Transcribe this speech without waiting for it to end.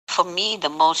for me, the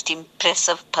most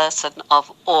impressive person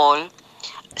of all,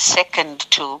 second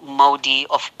to Modi,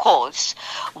 of course,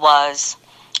 was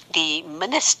the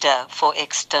Minister for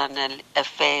External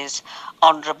Affairs,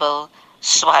 Honorable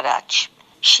Swaraj.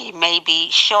 She may be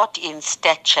short in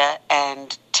stature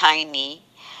and tiny,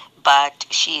 but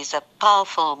she is a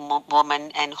powerful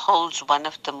woman and holds one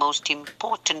of the most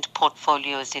important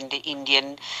portfolios in the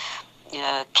Indian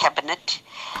cabinet.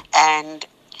 And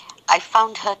I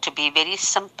found her to be very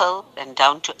simple and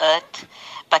down to earth,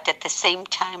 but at the same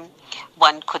time,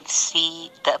 one could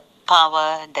see the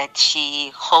power that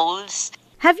she holds.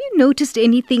 Have you noticed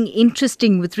anything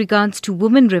interesting with regards to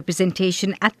women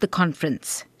representation at the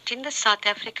conference? In the South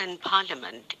African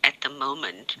Parliament at the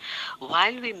moment,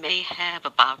 while we may have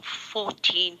about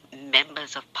 14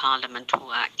 members of Parliament who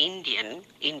are Indian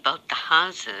in both the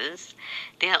houses,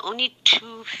 there are only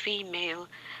 2 female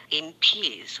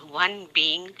MPs, one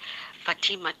being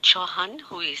Fatima Chauhan,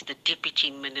 who is the Deputy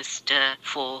Minister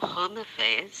for Home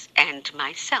Affairs, and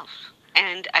myself.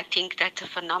 And I think that's a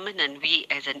phenomenon we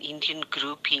as an Indian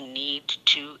grouping need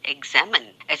to examine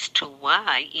as to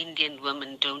why Indian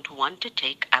women don't want to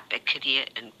take up a career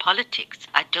in politics.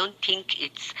 I don't think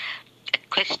it's a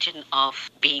question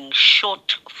of being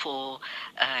short for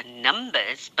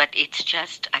numbers, but it's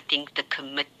just, I think, the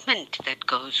commitment that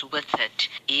goes with it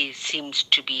seems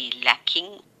to be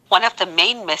lacking. One of the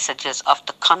main messages of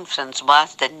the conference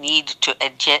was the need to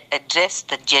address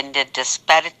the gender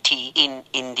disparity in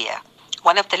India.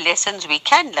 One of the lessons we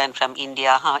can learn from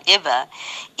India, however,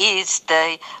 is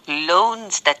the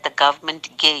loans that the government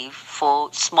gave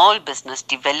for small business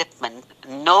development.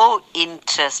 No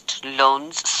interest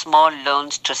loans, small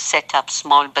loans to set up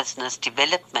small business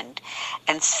development.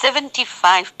 And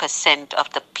 75%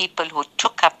 of the people who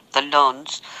took up the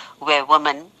loans were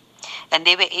women. And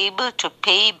they were able to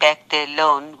pay back their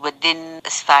loan within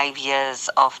 5 years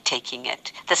of taking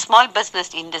it. The small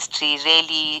business industry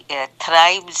really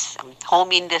thrives,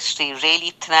 home industry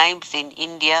really thrives in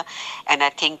India, and I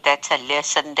think that's a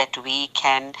lesson that we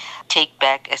can take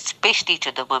back, especially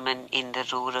to the women in the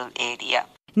rural area.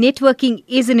 Networking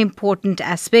is an important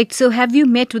aspect, so have you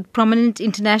met with prominent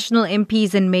international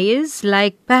MPs and mayors,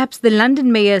 like perhaps the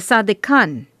London Mayor Sadiq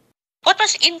Khan? What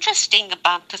was interesting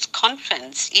about this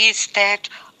conference is that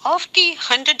of the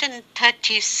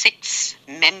 136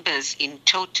 members in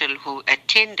total who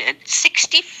attended,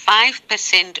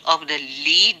 65% of the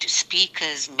lead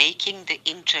speakers making the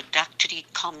introductory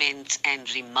comments and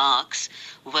remarks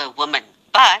were women.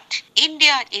 But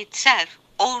India itself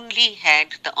only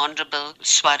had the Honorable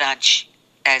Swaraj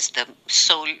as the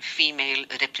sole female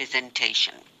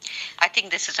representation. I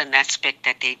think this is an aspect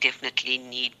that they definitely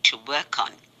need to work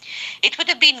on. It would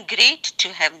have been great to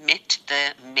have met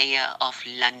the Mayor of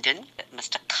London,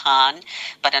 Mr. Khan,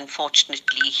 but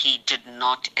unfortunately he did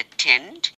not attend.